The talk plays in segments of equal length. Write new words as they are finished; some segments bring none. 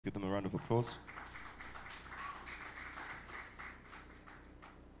give them a round of applause.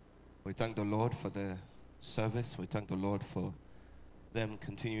 We thank the Lord for their service. We thank the Lord for them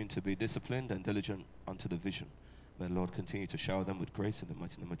continuing to be disciplined and diligent unto the vision. May the Lord continue to shower them with grace in the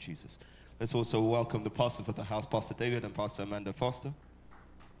mighty name of Jesus. Let's also welcome the pastors of the house, Pastor David and Pastor Amanda Foster.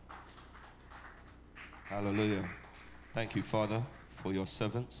 Hallelujah. Thank you, Father, for your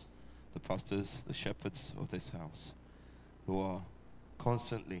servants, the pastors, the shepherds of this house, who are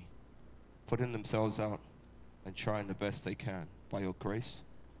constantly putting themselves out and trying the best they can by your grace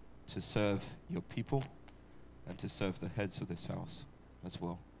to serve your people and to serve the heads of this house as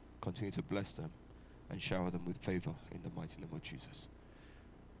well. Continue to bless them and shower them with favor in the mighty name of Jesus.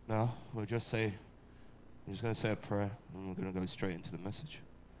 Now, we're just going to say a prayer, and we're going to go straight into the message.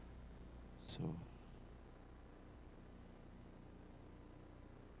 So,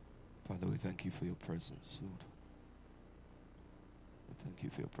 Father, we thank you for your presence, Lord. We thank you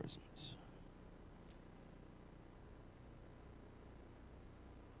for your presence.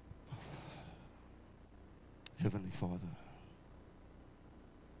 Heavenly Father,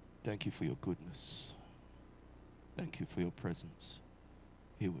 thank you for your goodness. Thank you for your presence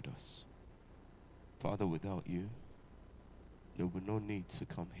here with us. Father, without you, there would be no need to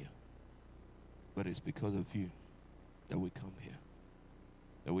come here. But it's because of you that we come here,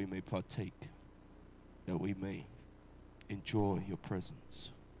 that we may partake, that we may enjoy your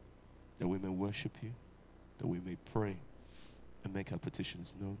presence, that we may worship you, that we may pray and make our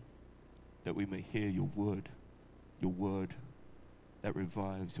petitions known, that we may hear your word that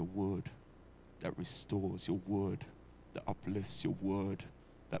revives, your word that restores, your word that uplifts, your word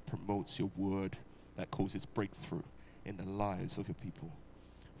that promotes, your word that causes breakthrough in the lives of your people.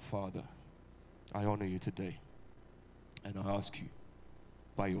 Father, I honor you today, and I ask you,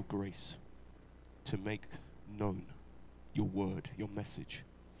 by your grace, to make known your word, your message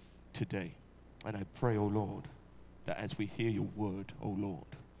today. And I pray, O Lord, that as we hear your word, O Lord,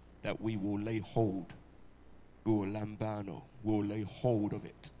 that we will lay hold, we will lambano, we will lay hold of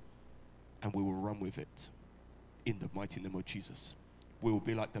it, and we will run with it in the mighty name of Jesus. We will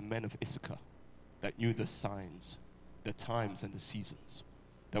be like the men of Issachar that knew the signs, the times and the seasons,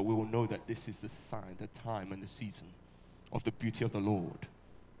 that we will know that this is the sign, the time and the season of the beauty of the Lord.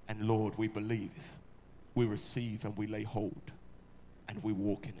 And Lord, we believe, we receive and we lay hold, and we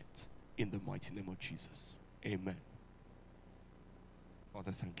walk in it in the mighty name of Jesus. Amen.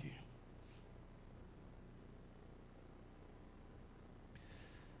 Father, thank you.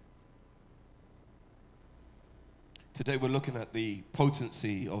 Today we're looking at the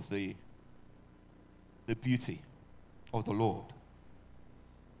potency of the beauty of the Lord.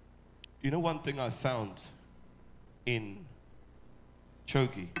 You know, one thing I found in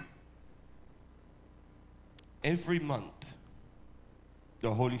Chogi, every month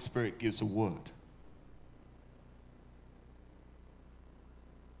the Holy Spirit gives a word.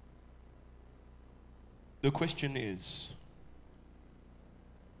 The question is,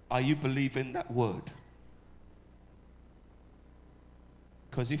 are you believing that word?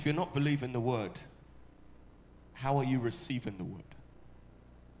 Because if you're not believing the word, how are you receiving the word?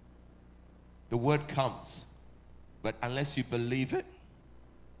 The word comes, but unless you believe it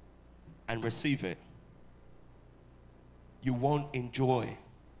and receive it, you won't enjoy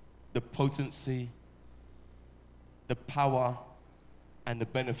the potency, the power, and the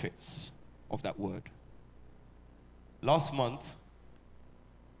benefits of that word. Last month,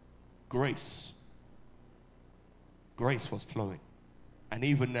 grace was flowing. And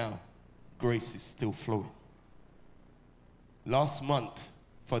even now, grace is still flowing. Last month,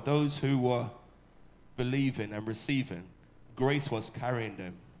 for those who were believing and receiving, grace was carrying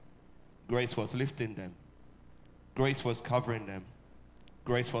them. Grace was lifting them. Grace was covering them.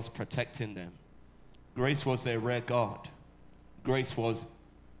 Grace was protecting them. Grace was their rear guard. Grace was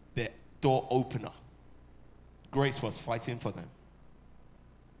their door opener. Grace was fighting for them.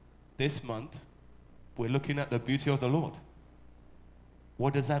 This month, we're looking at the beauty of the Lord.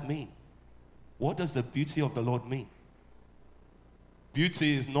 What does that mean? What does the beauty of the Lord mean?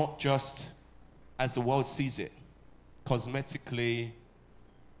 Beauty is not just as the world sees it, cosmetically,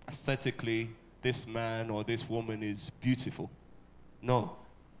 aesthetically, this man or this woman is beautiful. No.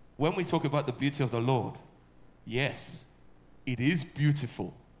 When we talk about the beauty of the Lord, yes, it is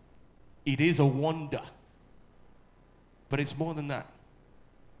beautiful. It is a wonder. But it's more than that.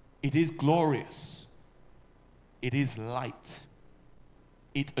 It is glorious. It is light.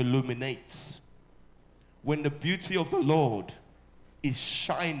 It illuminates. When the beauty of the Lord is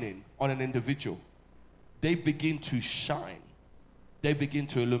shining on an individual, they begin to shine. They begin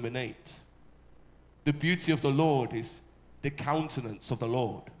to illuminate. The beauty of the Lord is the countenance of the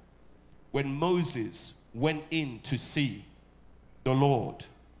Lord. when Moses went in to see the Lord.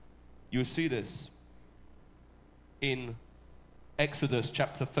 You'll see this in Exodus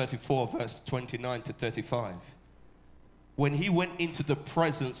chapter 34, verse 29 to 35. When he went into the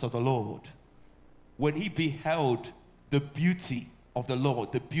presence of the Lord, when he beheld the beauty of the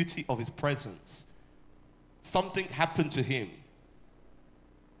Lord, the beauty of his presence, something happened to him.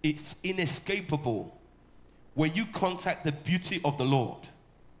 It's inescapable. When you contact the beauty of the Lord,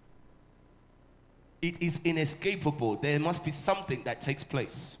 it is inescapable. There must be something that takes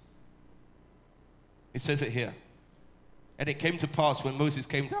place. It says it here. And it came to pass when Moses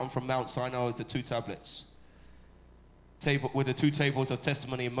came down from Mount Sinai with the 2 tablets, with the 2 tables of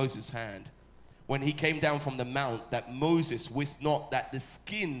testimony in Moses' hand, when he came down from the mount, that Moses wist not that the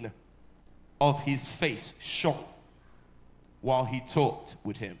skin of his face shone while he talked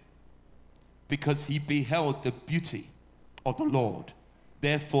with him, because he beheld the beauty of the Lord.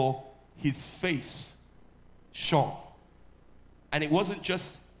 Therefore, his face shone. And it wasn't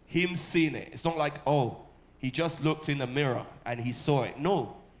just him seeing it. It's not like, oh, he just looked in the mirror and he saw it.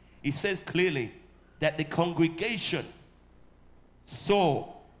 No, it says clearly that the congregation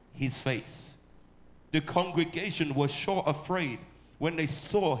saw his face. The congregation was sure afraid when they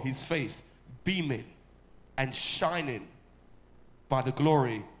saw his face beaming and shining by the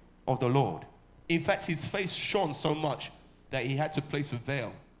glory of the Lord. In fact, his face shone so much that he had to place a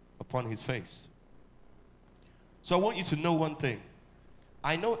veil upon his face. So I want you to know one thing.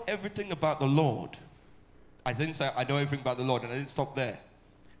 I know everything about the Lord. I didn't say I know everything about the Lord and I didn't stop there.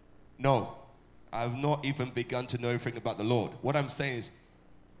 No, I've not even begun to know everything about the Lord. What I'm saying is,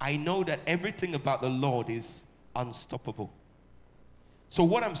 I know that everything about the Lord is unstoppable. So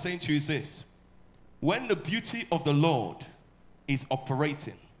what I'm saying to you is this. When the beauty of the Lord is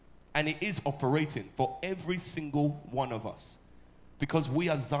operating, and it is operating for every single one of us, because we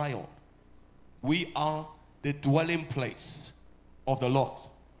are Zion. We are the dwelling place of the Lord.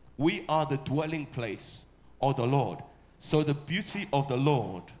 We are the dwelling place of the Lord. So the beauty of the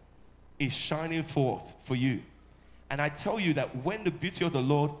Lord is shining forth for you. And I tell you that when the beauty of the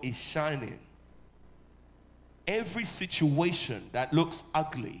Lord is shining, every situation that looks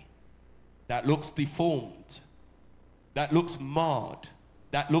ugly, that looks deformed, that looks marred,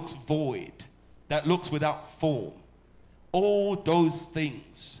 that looks void, that looks without form, all those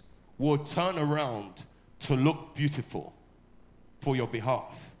things will turn around to look beautiful for your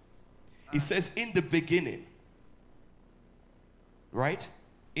behalf. It says in the beginning, right?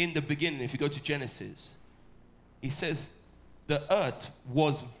 In the beginning, if you go to Genesis, it says the earth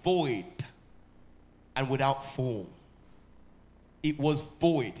was void and without form. It was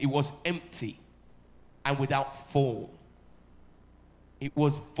void, it was empty and without form. It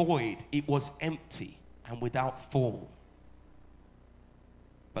was void, it was empty and without form.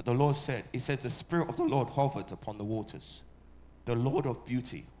 But the Lord said, it says the Spirit of the Lord hovered upon the waters. The Lord of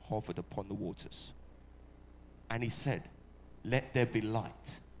beauty hovered upon the waters. And he said, let there be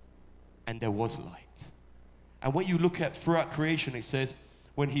light. And there was light. And when you look at throughout creation, it says,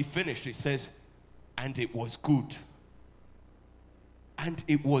 when he finished, it says, and it was good. And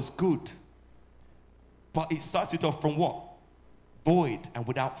it was good. But it started off from what? Void and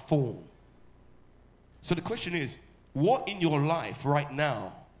without form. So the question is, what in your life right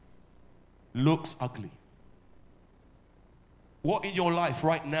now looks ugly? What in your life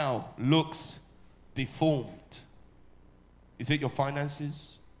right now looks deformed? Is it your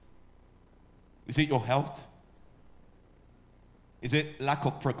finances? Is it your health? Is it lack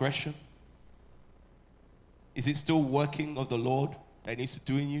of progression? Is it still working of the Lord that needs to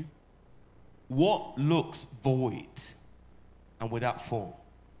do in you? What looks void and without form?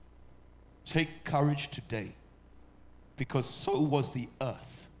 Take courage today, because so was the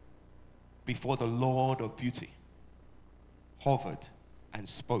earth before the Lord of beauty hovered and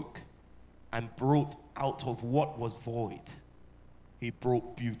spoke and brought out of what was void, he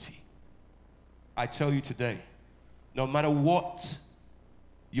brought beauty. I tell you today, no matter what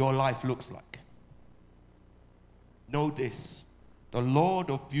your life looks like, know this: the Lord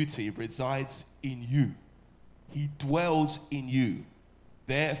of beauty resides in you. He dwells in you.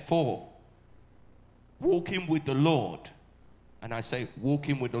 Therefore, walking with the Lord, and I say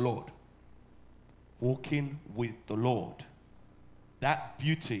walking with the Lord, walking with the Lord, that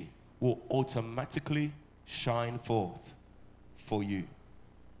beauty will automatically shine forth for you.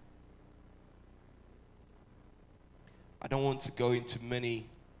 I don't want to go into many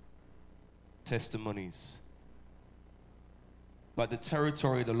testimonies, but the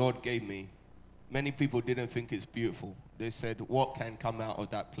territory the Lord gave me, many people didn't think it's beautiful. They said, what can come out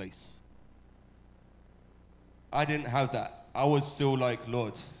of that place? I didn't have that. I was still like,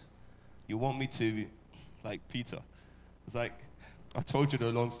 Lord, You want me to, like Peter. It's like, I told you the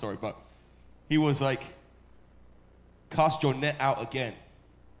long story, but he was like, cast your net out again.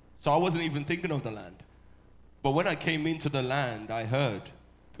 So I wasn't even thinking of the land. But when I came into the land, I heard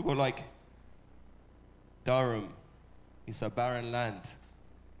people were like, Durham, it's a barren land.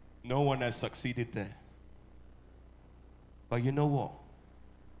 No one has succeeded there. But you know what?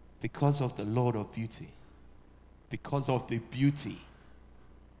 Because of the Lord of beauty, because of the beauty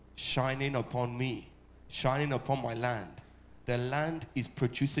shining upon me, shining upon my land, the land is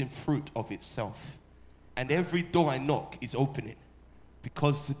producing fruit of itself. And every door I knock is opening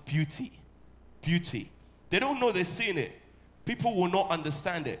because the beauty. They don't know they're seeing it. People will not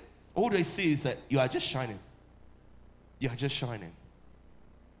understand it. All they see is that you are just shining. You are just shining.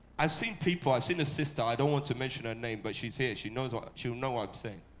 I've seen people, I've seen a sister, I don't want to mention her name, but she's here. She'll know what I'm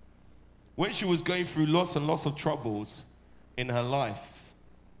saying. When she was going through lots and lots of troubles in her life,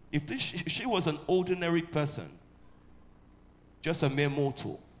 if she was an ordinary person, just a mere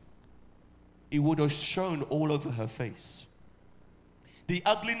mortal, it would have shown all over her face. The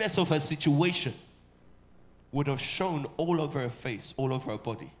ugliness of her situation would have shown all over her face, all over her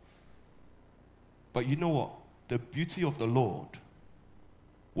body. But you know what? The beauty of the Lord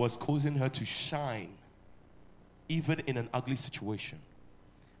was causing her to shine even in an ugly situation.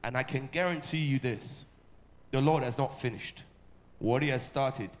 And I can guarantee you this, the Lord has not finished. What he has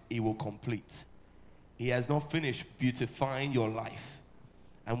started, he will complete. He has not finished beautifying your life.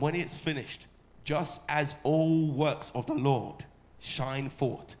 And when it's finished, just as all works of the Lord shine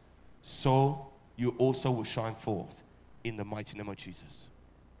forth, so you also will shine forth in the mighty name of Jesus.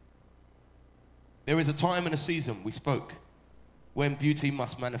 There is a time and a season, we spoke, when beauty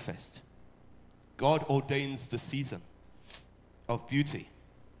must manifest. God ordains the season of beauty.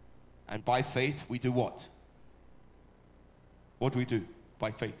 And by faith, we do what? What do we do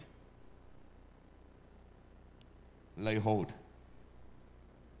by faith? Lay hold.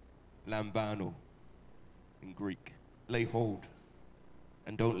 Lambano in Greek. Lay hold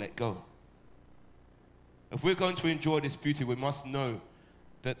and don't let go. If we're going to enjoy this beauty, we must know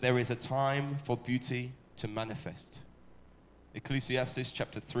that there is a time for beauty to manifest. Ecclesiastes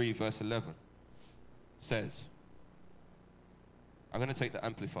chapter 3 verse 11 says, I'm going to take the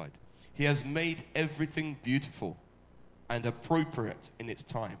Amplified. He has made everything beautiful and appropriate in its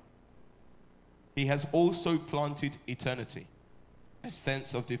time. He has also planted eternity, a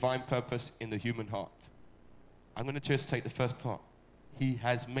sense of divine purpose in the human heart. I'm going to just take the first part. He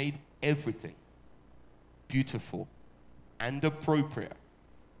has made everything beautiful and appropriate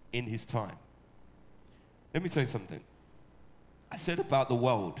in his time. Let me tell you something. I said about the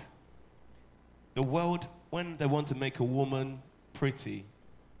world. The world, when they want to make a woman pretty,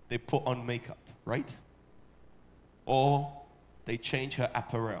 they put on makeup, right? Or they change her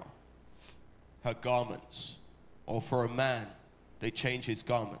apparel, her garments. Or for a man, they change his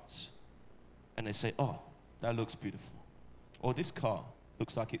garments. And they say, oh, that looks beautiful. Or this car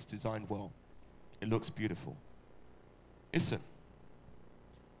looks like it's designed well. It looks beautiful. Listen,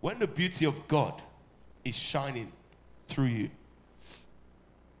 when the beauty of God is shining through you,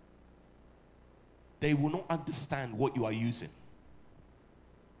 they will not understand what you are using.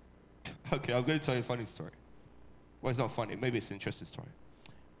 Okay, I'm going to tell you a funny story. Well, it's not funny. Maybe it's an interesting story.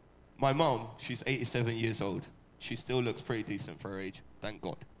 My mom, she's 87 years old. She still looks pretty decent for her age. Thank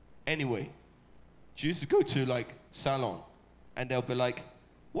God. Anyway, she used to go to, like, salon, and they'll be like,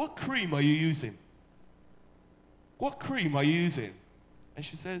 what cream are you using? What cream are you using? And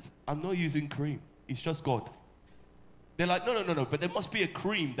she says, I'm not using cream. It's just God. They're like, no, but there must be a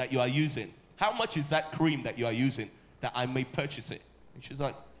cream that you are using. How much is that cream that you are using that I may purchase it? And she's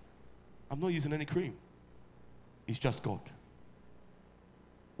like, I'm not using any cream. It's just God.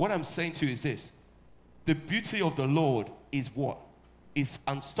 What I'm saying to you is this. The beauty of the Lord is what? It's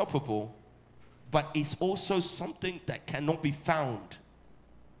unstoppable, but it's also something that cannot be found.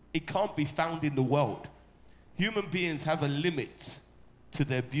 It can't be found in the world. Human beings have a limit to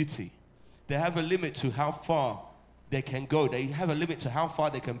their beauty. They have a limit to how far they can go. They have a limit to how far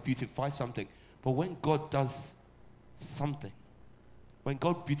they can beautify something. But when God does something, when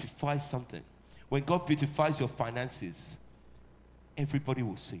God beautifies something, when God beautifies your finances, everybody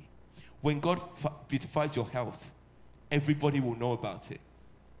will see. When God beautifies your health, everybody will know about it.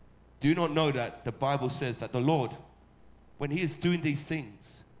 Do you not know that the Bible says that the Lord, when he is doing these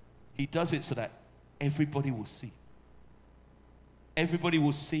things, he does it so that everybody will see. Everybody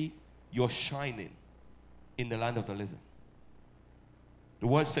will see you're shining in the land of the living. The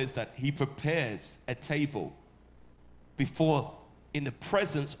word says that he prepares a table before, in the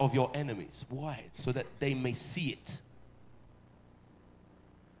presence of your enemies. Why? So that they may see it.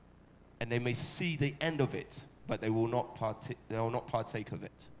 and they may see the end of it, but they will not partake of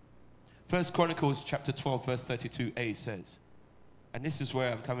it. 1 Chronicles chapter 12, verse 32a says, and this is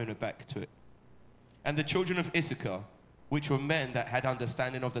where I'm coming back to it. And the children of Issachar, which were men that had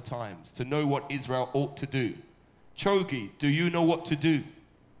understanding of the times, to know what Israel ought to do. Chogi, do you know what to do?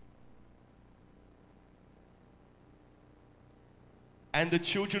 And the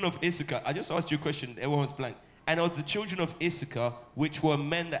children of Issachar, I just asked you a question, everyone's blank. And of the children of Issachar, which were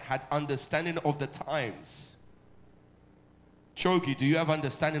men that had understanding of the times. Chogi, do you have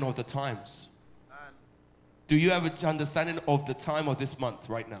understanding of the times? Do you have an understanding of the time of this month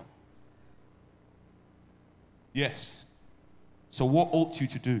right now? Yes. So what ought you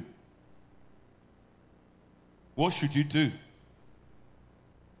to do? What should you do?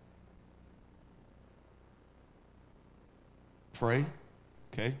 Pray.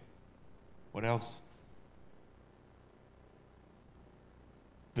 Okay. What else?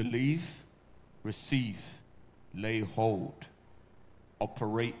 Believe, receive, lay hold,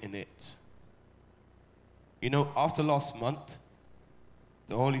 operate in it. You know, after last month,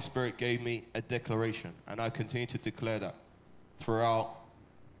 the Holy Spirit gave me a declaration, and I continue to declare that throughout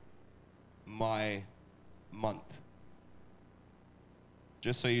my month.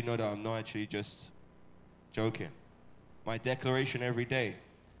 Just so you know that I'm not actually just joking. My declaration every day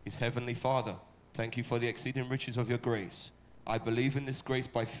is, Heavenly Father, thank you for the exceeding riches of your grace. I believe in this grace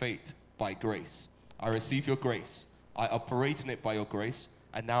by faith, by grace. I receive your grace. I operate in it by your grace.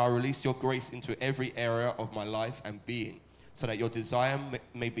 And now I release your grace into every area of my life and being, so that your desire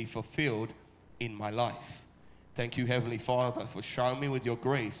may be fulfilled in my life. Thank you, Heavenly Father, for showering me with your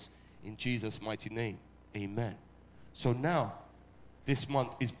grace in Jesus' mighty name. Amen. So now, this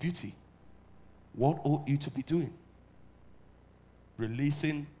month is beauty. What ought you to be doing?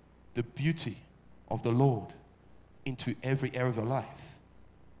 Releasing the beauty of the Lord into every area of your life.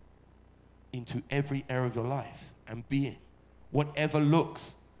 Into every area of your life and being. Whatever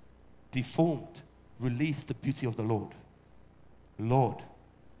looks deformed, release the beauty of the Lord. Lord,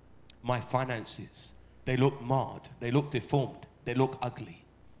 my finances, they look marred, they look deformed, they look ugly.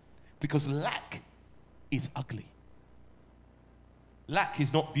 Because lack is ugly. Lack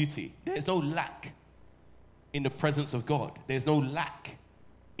is not beauty. There's no lack in the presence of God. There's no lack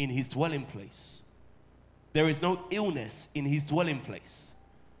in his dwelling place. There is no illness in his dwelling place.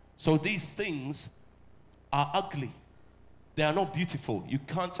 So these things are ugly. They are not beautiful. You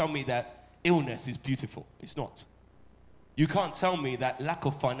can't tell me that illness is beautiful. It's not. You can't tell me that lack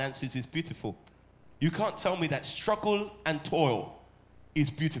of finances is beautiful. You can't tell me that struggle and toil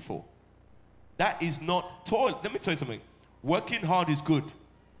is beautiful. That is not toil. Let me tell you something. Working hard is good.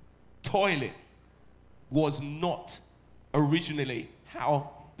 Toiling was not originally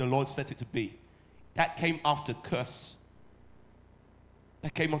how the Lord set it to be. That came after curse.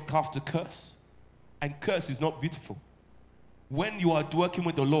 That came after curse. And curse is not beautiful. When you are working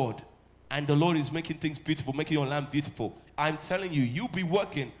with the Lord, and the Lord is making things beautiful, making your land beautiful, I'm telling you, you'll be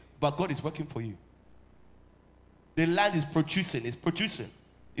working, but God is working for you. The land is producing, it's producing,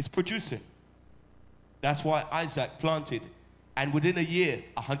 it's producing. That's why Isaac planted, and within a year,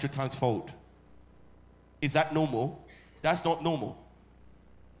 100 times fold. Is that normal? That's not normal.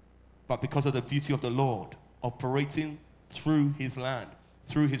 But because of the beauty of the Lord, operating through his land,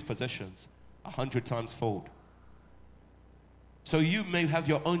 through his possessions, 100 times fold. So you may have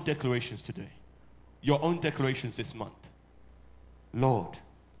your own declarations today, your own declarations this month. Lord,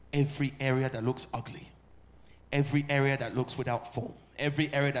 every area that looks ugly, every area that looks without form,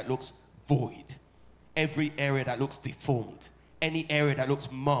 every area that looks void, every area that looks deformed, any area that looks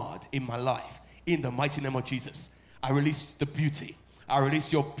marred in my life, in the mighty name of Jesus, I release the beauty. I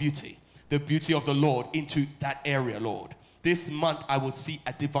release your beauty, the beauty of the Lord into that area, Lord. This month I will see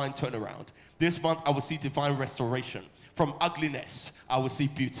a divine turnaround. This month I will see divine restoration. From ugliness, I will see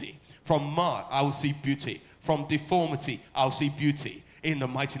beauty. From marred, I will see beauty. From deformity, I will see beauty. In the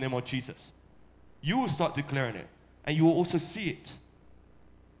mighty name of Jesus. You will start declaring it, and you will also see it.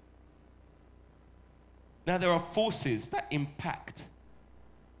 Now, there are forces that impact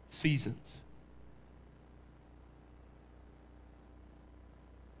seasons.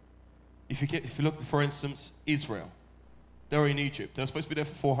 If you look, for instance, Israel. They were in Egypt. They were supposed to be there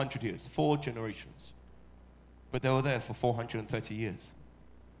for 400 years, 4 generations. But they were there for 430 years.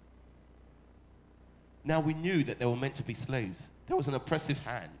 Now, we knew that they were meant to be slaves. There was an oppressive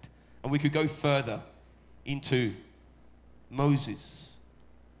hand. And we could go further into Moses.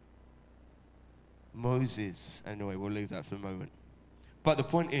 Anyway, we'll leave that for a moment. But the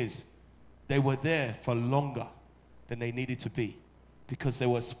point is, they were there for longer than they needed to be. Because there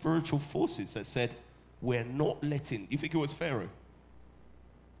were spiritual forces that said, we're not letting... You think it was Pharaoh?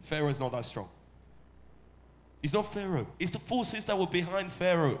 Pharaoh's not that strong. It's not Pharaoh. It's the forces that were behind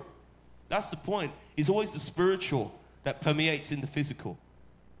Pharaoh. That's the point. It's always the spiritual that permeates in the physical.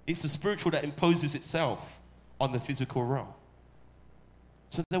 It's the spiritual that imposes itself on the physical realm.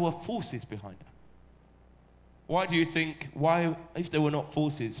 So there were forces behind them. Why do you think, if there were not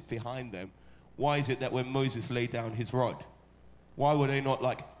forces behind them, why is it that when Moses laid down his rod, why were they not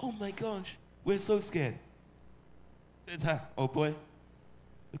like, oh my gosh, we're so scared? Said, oh boy,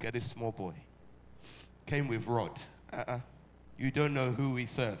 look at this small boy. Came with rod. You don't know who we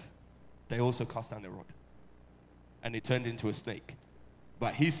serve. They also cast down their rod. And it turned into a snake.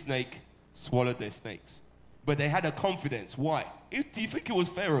 But his snake swallowed their snakes. But they had a confidence. Why? Do you think it was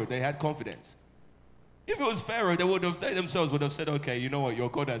Pharaoh? They had confidence. If it was Pharaoh, they themselves would have said, okay, you know what, your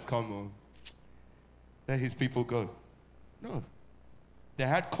God has come on. Let his people go. No. They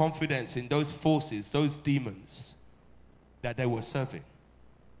had confidence in those forces, those demons that they were serving.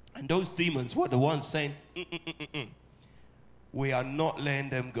 And those demons were the ones saying, we are not letting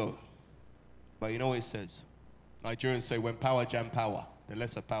them go. But you know what it says? Nigerians say, when power jam power, the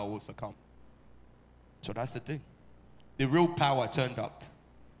lesser power will succumb. So that's the thing. The real power turned up.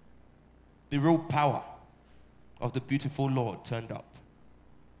 The real power of the beautiful Lord turned up.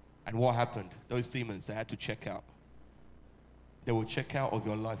 And what happened? Those demons, they had to check out. They will check out of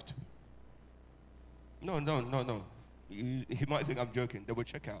your life too. No. He might think I'm joking. They will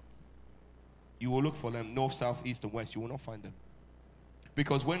check out. You will look for them north, south, east, and west. You will not find them.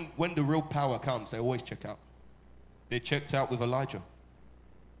 Because when the real power comes, they always check out. They checked out with Elijah.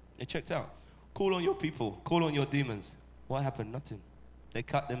 They checked out. Call on your people. Call on your demons. What happened? Nothing. They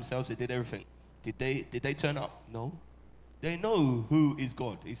cut themselves. They did everything. Did they turn up? No. They know who is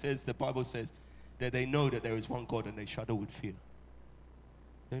God. The Bible says that they know that there is one God and they shudder with fear.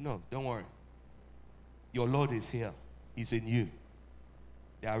 They know. Don't worry. Your Lord is here. He's in you.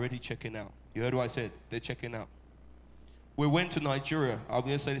 They're already checking out. You heard what I said? They're checking out. We went to Nigeria. I'm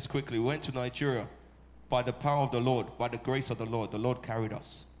going to say this quickly. We went to Nigeria by the power of the Lord, by the grace of the Lord. The Lord carried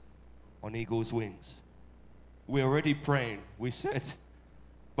us on eagle's wings. We're already praying. We said,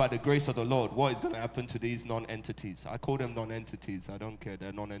 by the grace of the Lord, what is going to happen to these non-entities? I call them non-entities. I don't care.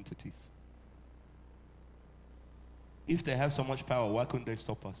 They're non-entities. If they have so much power, why couldn't they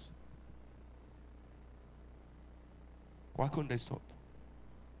stop us? Why couldn't they stop?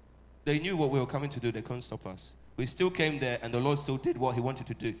 They knew what we were coming to do. They couldn't stop us. We still came there, and the Lord still did what he wanted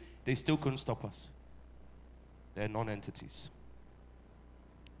to do. They still couldn't stop us. They're non-entities.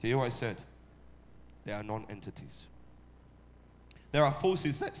 Do you hear what I said? They are non-entities. There are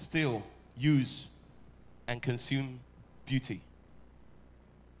forces that still use and consume beauty.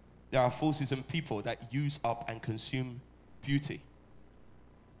 There are forces and people that use up and consume beauty.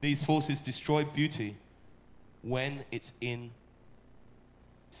 These forces destroy beauty when it's in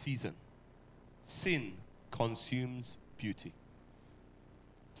season. Sin consumes beauty.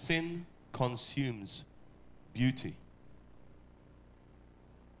 Sin consumes beauty.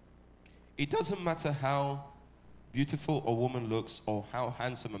 It doesn't matter how beautiful a woman looks or how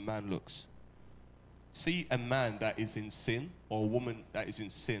handsome a man looks. See a man that is in sin or a woman that is in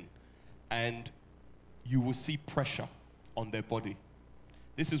sin, and you will see pressure on their body.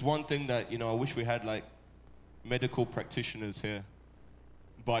 This is one thing that, I wish we had like medical practitioners here.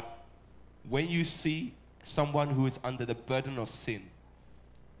 But when you see someone who is under the burden of sin,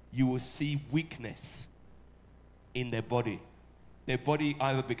 you will see weakness in their body. Their body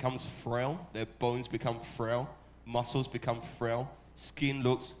either becomes frail, their bones become frail, muscles become frail, skin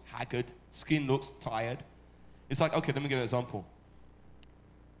looks haggard, skin looks tired. It's like, okay, let me give you an example.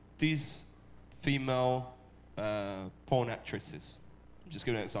 These female porn actresses, I'm just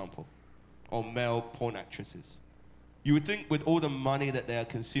giving an example, or male porn actresses. You would think with all the money that they are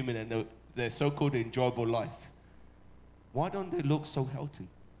consuming and their so-called enjoyable life, why don't they look so healthy?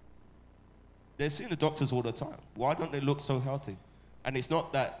 They're seeing the doctors all the time. Why don't they look so healthy? And it's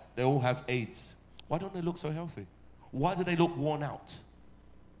not that they all have AIDS. Why don't they look so healthy? Why do they look worn out?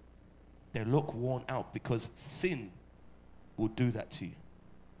 They look worn out because sin will do that to you.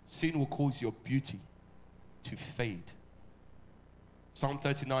 Sin will cause your beauty to fade. Psalm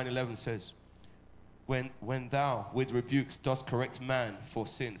 39:11 says, when thou with rebukes dost correct man for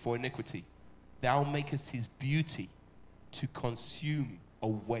sin, for iniquity, thou makest his beauty to consume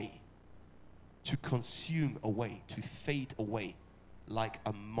away. To consume away, to fade away like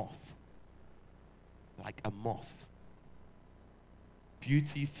a moth. Like a moth.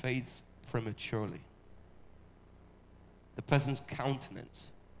 Beauty fades prematurely. The person's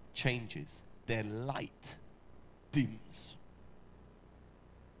countenance changes. Their light dims.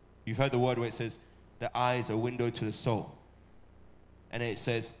 You've heard the word where it says, the eyes are a window to the soul. And it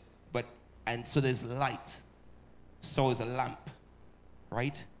says, And so there's light. So is a lamp,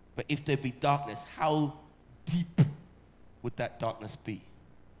 right? But if there be darkness, how deep would that darkness be?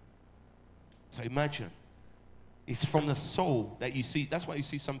 So imagine, it's from the soul that you see. That's why you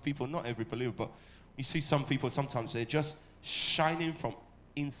see some people, not every believer, but you see some people sometimes, they're just shining from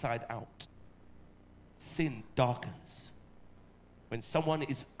inside out. Sin darkens. When someone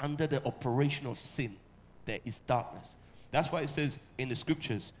is under the operation of sin, there is darkness. That's why it says in the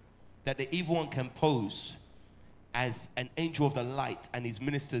scriptures that the evil one can pose as an angel of the light and his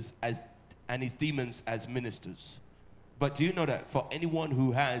ministers and his demons as ministers. But do you know that for anyone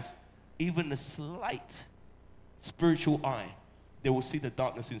who has even a slight spiritual eye, they will see the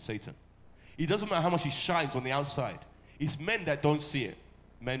darkness in Satan. It doesn't matter how much he shines on the outside. It's men that don't see it.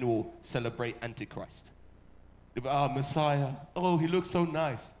 Men will celebrate Antichrist. They'll be, Messiah, oh, he looks so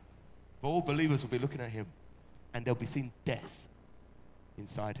nice. But all believers will be looking at him, and they'll be seeing death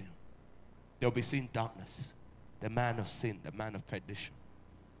inside him. They'll be seeing darkness, the man of sin, the man of perdition.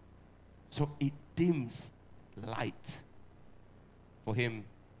 So it dims light. For him,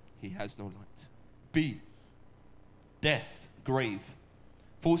 he has no light. B, death, grave.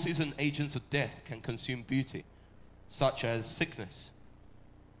 Forces and agents of death can consume beauty, such as sickness.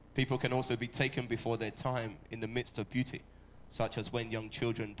 People can also be taken before their time in the midst of beauty, such as when young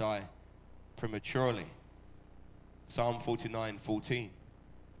children die prematurely. Psalm 49:14.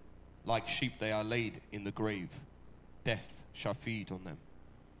 Like sheep they are laid in the grave. Death shall feed on them.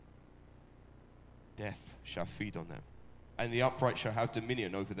 Death shall feed on them. And the upright shall have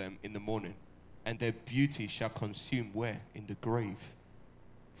dominion over them in the morning. And their beauty shall consume where? In the grave,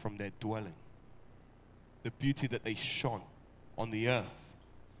 from their dwelling. The beauty that they shone on the earth.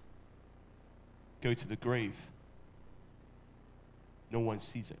 Go to the grave. No one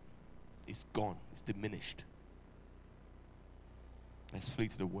sees it. It's gone. It's diminished. Let's flee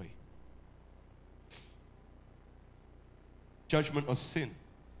to the way. Judgment of sin.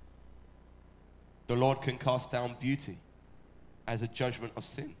 The Lord can cast down beauty as a judgment of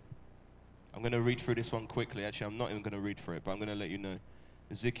sin. I'm going to read through this one quickly. Actually, I'm not even going to read through it, but I'm going to let you know.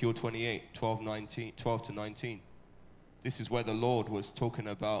 Ezekiel 28, 12 to 19. This is where the Lord was talking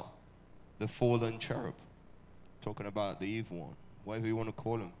about the fallen cherub. Talking about the evil one. Whatever you want to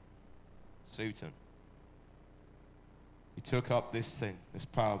call him. Satan. He took up this thing, this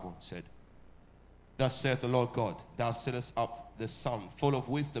parable, said, Thus saith the Lord God, Thou sittest up the sun, full of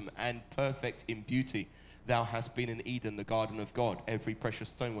wisdom and perfect in beauty. Thou hast been in Eden, the garden of God. Every precious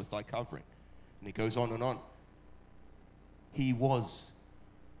stone was thy covering. And he goes on and on. He was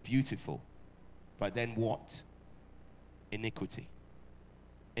beautiful. But then what? Iniquity.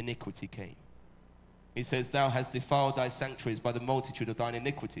 Iniquity came. He says, Thou hast defiled thy sanctuaries by the multitude of thine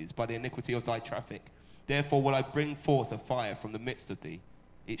iniquities, by the iniquity of thy traffic. Therefore will I bring forth a fire from the midst of thee.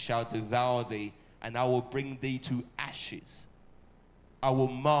 It shall devour thee, and I will bring thee to ashes. I will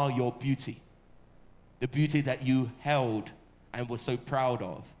mar your beauty. The beauty that you held and were so proud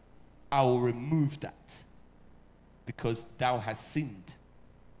of. I will remove that because thou hast sinned.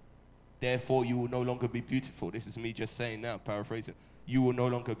 Therefore you will no longer be beautiful. This is me just saying now, paraphrasing. You will no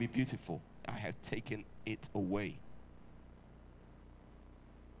longer be beautiful. I have taken it away.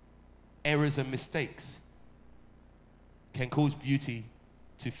 Errors and mistakes can cause beauty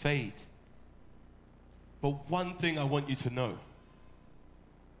to fade. But one thing I want you to know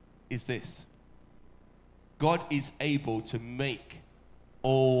is this. God is able to make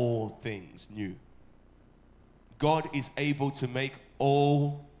all things new. God is able to make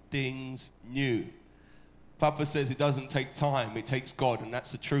all things new. Papa says it doesn't take time, it takes God, and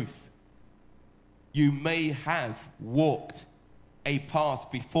that's the truth. You may have walked a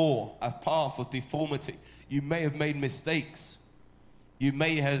path before, a path of deformity. You may have made mistakes. You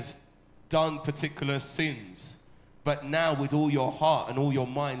may have done particular sins. But now with all your heart and all your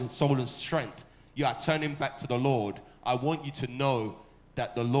mind and soul and strength, you are turning back to the Lord. I want you to know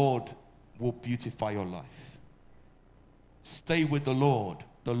that the Lord will beautify your life. Stay with the Lord.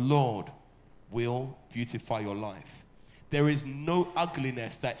 The Lord will beautify your life. There is no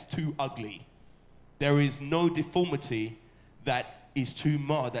ugliness that's too ugly. There is no deformity that is too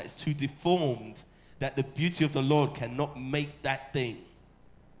marred, that is too deformed, that the beauty of the Lord cannot make that thing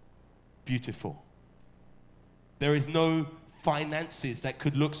beautiful. There is no finances that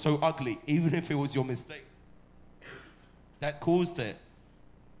could look so ugly, even if it was your mistakes that caused it.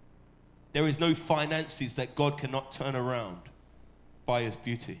 There is no finances that God cannot turn around by his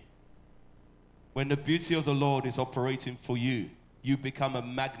beauty. When the beauty of the Lord is operating for you, you become a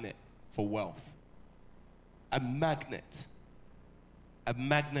magnet for wealth. A magnet. A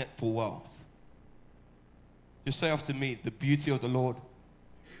magnet for wealth. Just say after me, the beauty of the Lord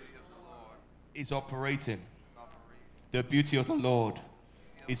is operating. The beauty of the Lord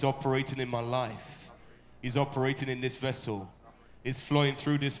is operating in my life, is operating in this vessel, is flowing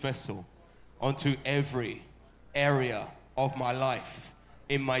through this vessel onto every area of my life.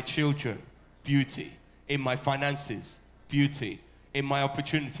 In my children, beauty. In my finances, beauty. In my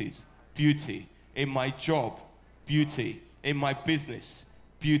opportunities, beauty. In my job, beauty. In my business,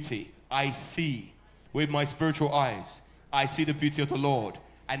 beauty. I see with my spiritual eyes, I see the beauty of the Lord.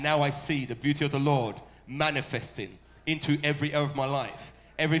 And now I see the beauty of the Lord manifesting into every area of my life.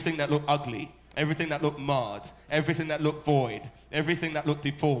 Everything that looked ugly, everything that looked marred, everything that looked void, everything that looked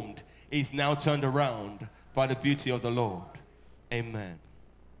deformed is now turned around by the beauty of the Lord. Amen.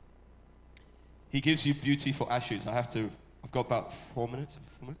 He gives you beauty for ashes. I've got about 4 minutes.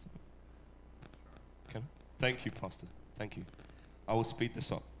 4 minutes? Okay. Thank you, Pastor. Thank you. I will speed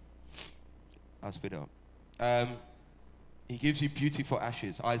this up. I'll speed it up. He gives you beauty for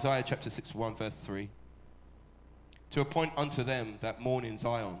ashes. Isaiah chapter 61, verse 3. To appoint unto them that mourn in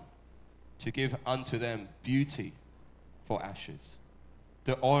Zion, to give unto them beauty for ashes,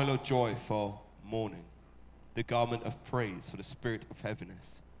 the oil of joy for mourning, the garment of praise for the spirit of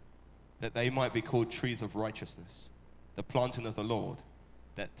heaviness, that they might be called trees of righteousness, the planting of the Lord,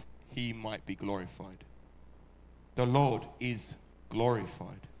 that he might be glorified. The Lord is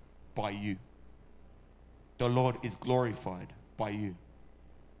glorified by you. The Lord is glorified by you.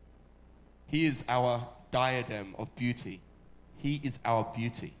 He is our diadem of beauty. He is our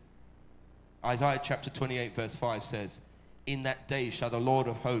beauty. Isaiah chapter 28 verse 5 says, in that day shall the Lord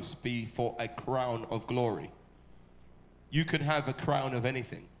of hosts be for a crown of glory. You can have a crown of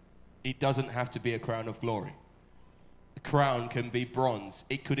anything. It doesn't have to be a crown of glory. A crown can be bronze.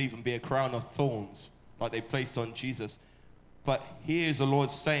 It could even be a crown of thorns like they placed on Jesus. But here is the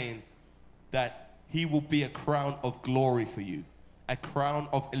Lord saying that he will be a crown of glory for you, a crown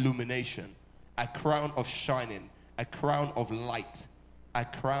of illumination, a crown of shining, a crown of light, a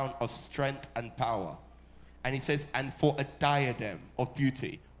crown of strength and power. And he says, and for a diadem of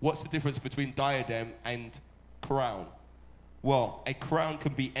beauty. What's the difference between diadem and crown? Well, a crown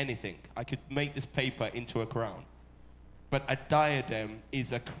can be anything. I could make this paper into a crown. But a diadem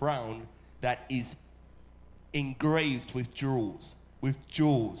is a crown that is engraved with jewels,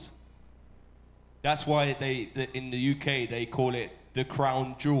 That's why in the UK, they call it the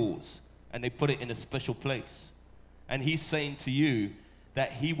crown jewels. And they put it in a special place. And he's saying to you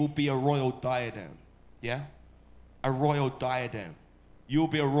that he will be a royal diadem. Yeah? A royal diadem. You'll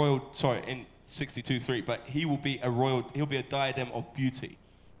be a royal, sorry, in 62:3, but he'll be a diadem of beauty.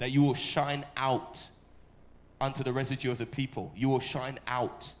 That you will shine out unto the residue of the people. You will shine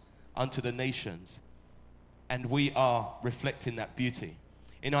out unto the nations. And we are reflecting that beauty.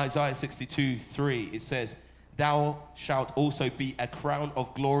 In Isaiah 62:3, it says, thou shalt also be a crown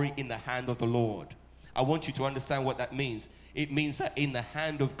of glory in the hand of the Lord. I want you to understand what that means. It means that in the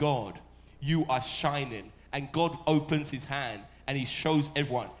hand of God, you are shining. And God opens his hand and he shows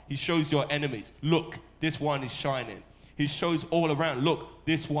everyone. He shows your enemies, look, this one is shining. He shows all around, look,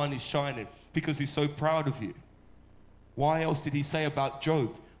 this one is shining, because he's so proud of you. Why else did he say about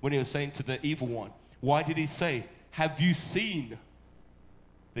Job when he was saying to the evil one? Why did he say, have you seen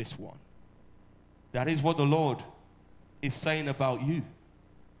this one? That is what the Lord is saying about you.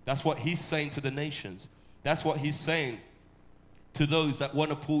 That's what he's saying to the nations. That's what he's saying to those that want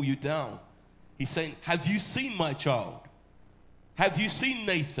to pull you down. He's saying, have you seen my child? Have you seen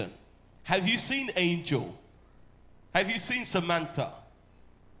Nathan? Have you seen Angel? Have you seen Samantha?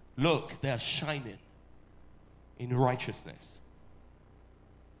 Look, they are shining in righteousness.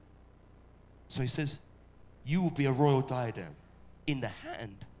 So he says, you will be a royal diadem in the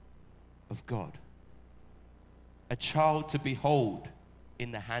hand of God. A child to behold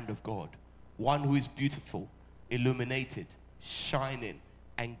in the hand of God. One who is beautiful, illuminated, shining,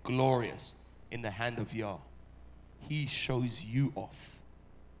 and glorious in the hand of Yah. He shows you off.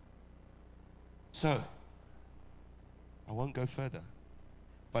 So, I won't go further,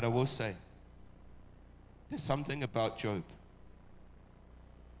 but I will say, there's something about Job.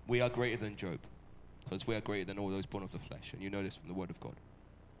 We are greater than Job, because we are greater than all those born of the flesh, and you know this from the word of God.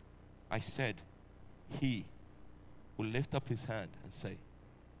 I said, he will lift up his hand and say,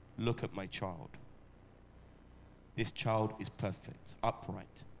 look at my child. This child is perfect,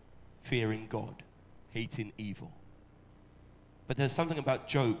 upright, fearing God, hating evil. But there's something about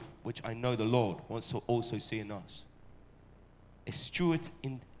Job which I know the Lord wants to also see in us. Eschewed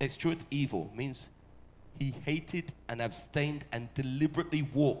evil means he hated and abstained and deliberately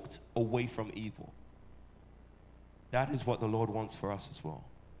walked away from evil. That is what the Lord wants for us as well.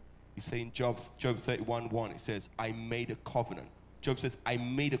 You say in Job 31:1, it says, I made a covenant. Job says, I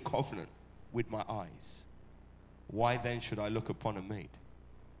made a covenant with my eyes. Why then should I look upon a maid?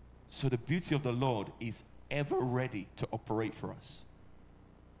 So the beauty of the Lord is ever ready to operate for us.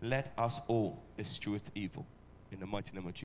 Let us all eschew evil in the mighty name of Jesus.